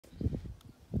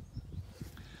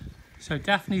So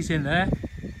Daphne's in there.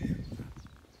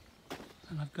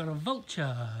 And I've got a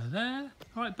vulture there.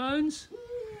 All right, Bones?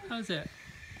 How's it?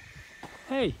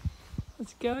 Hey,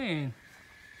 how's it going?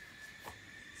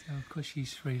 So of course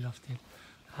she's free lofted.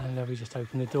 And we just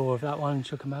opened the door of that one,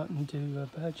 she'll come out and do a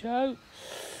bird show.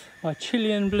 My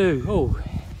Chilean blue. Oh,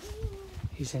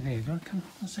 he's in here. Do you want to come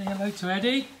and say hello to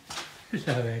Eddie?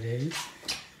 Hello, Eddie.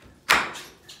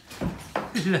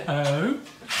 Hello.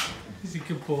 He's a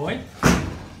good boy.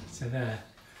 So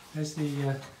there's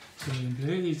the Chilean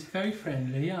blue. He's very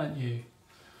friendly, aren't you?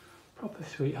 Proper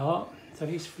sweetheart. So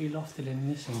he's free lofted in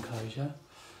this enclosure.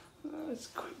 Let's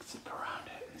quick zip around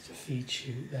it. There's a feed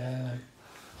chute there.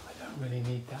 I don't really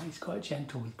need that. He's quite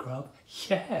gentle with grub.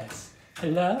 Yes.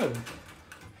 Hello.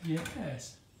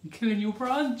 Yes. You killing your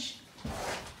branch?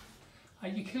 Are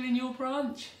you killing your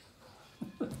branch?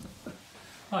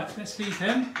 Right, let's leave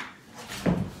him.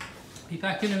 Be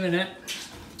back in a minute.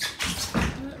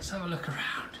 Let's have a look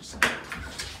around. So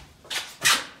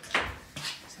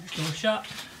the door shut.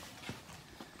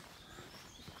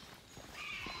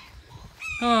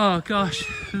 Oh gosh,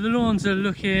 the lawns are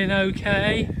looking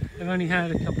okay. They've only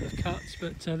had a couple of cuts,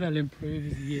 but they'll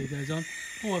improve as the year goes on.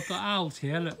 Oh, I've got owls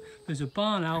here. Look, there's a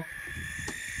barn owl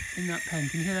in that pen.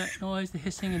 Can you hear that noise? The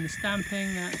hissing and the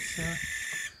stamping. That's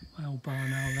my old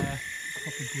barn owl there.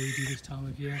 Proper broody this time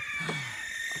of year.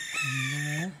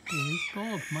 And there is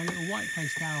Bob, my little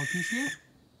white-faced owl. Can you see it?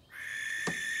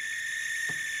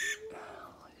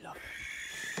 Oh, I love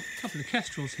it. A couple of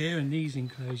kestrels here in these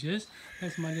enclosures.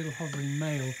 There's my little hovering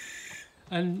male.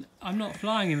 And I'm not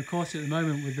flying him, of course, at the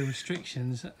moment with the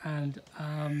restrictions. And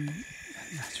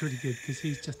that's really good because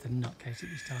he's just a nutcase at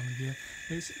this time of year.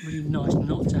 It's really nice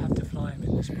not to have to fly him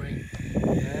in the spring.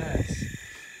 Yes.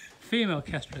 Female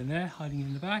kestrel in there, hiding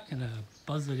in the back, and a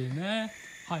buzzard in there,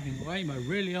 hiding away. My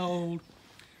really old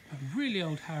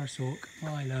Harris hawk,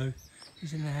 Milo,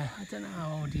 is in there. I don't know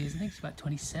how old he is. I think he's about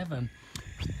 27.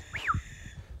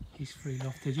 He's free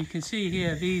lofted. You can see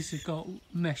here, these have got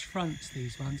mesh fronts,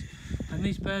 these ones. And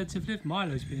these birds have lived.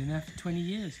 Milo's been in there for 20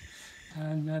 years.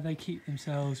 And they keep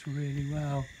themselves really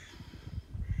well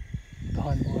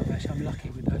behind wire mesh. I'm lucky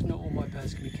with those. Not all my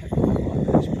birds can be kept behind wire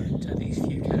mesh, but these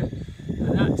few can.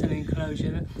 And that's an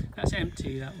enclosure. That's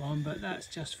empty, that one, but that's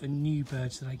just for new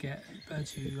birds that I get.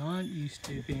 Birds who aren't used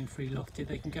to being free lofted,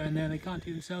 they can go in there and they can't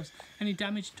do themselves any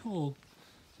damage at all.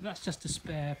 So that's just a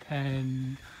spare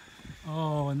pen.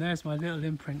 Oh, and there's my little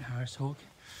imprint Harris hawk.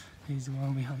 He's the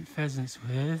one we hunt pheasants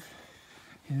with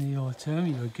in the autumn.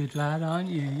 You're a good lad, aren't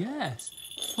you? Yes,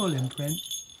 full imprint.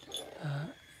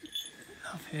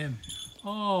 Love him.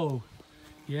 Oh,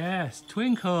 yes,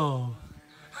 Twinkle.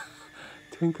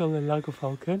 Twinkle the lugger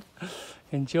falcon,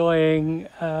 enjoying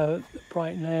the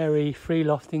bright and airy free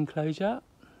loft enclosure.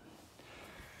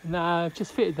 Now I've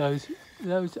just fitted those.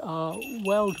 Those are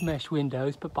weld mesh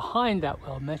windows, but behind that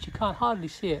weld mesh, you can't hardly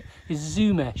see it, is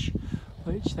zoo mesh,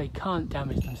 which they can't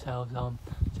damage themselves on.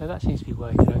 So that seems to be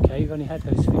working okay. We've only had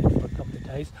those fitted for a couple of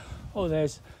days. Oh,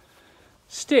 there's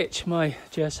Stitch, my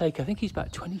Jersey. I think he's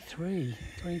about 23,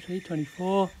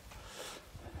 24.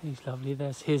 He's lovely.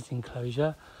 There's his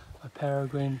enclosure. My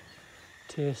peregrine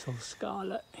Tearsel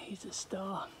Scarlet. He's a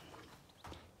star.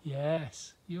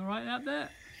 Yes. You all right out there?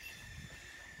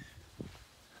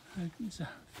 There's a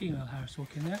female Harris hawk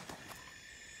in there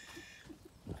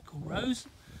called Rose,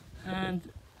 and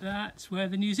that's where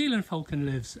the New Zealand falcon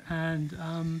lives.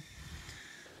 And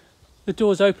the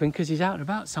door's open because he's out and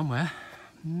about somewhere.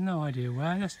 No idea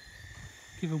where. Let's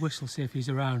give a whistle, see if he's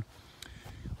around.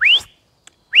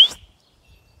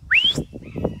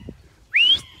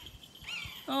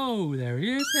 Oh, there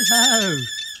he is. Hello.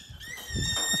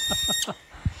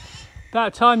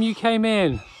 About time you came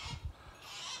in.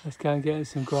 Let's go and get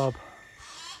some grub.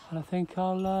 And I think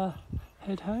I'll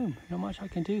head home. Not much I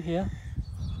can do here.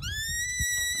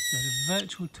 So a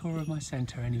virtual tour of my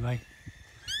centre anyway.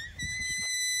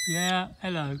 Yeah,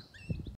 hello.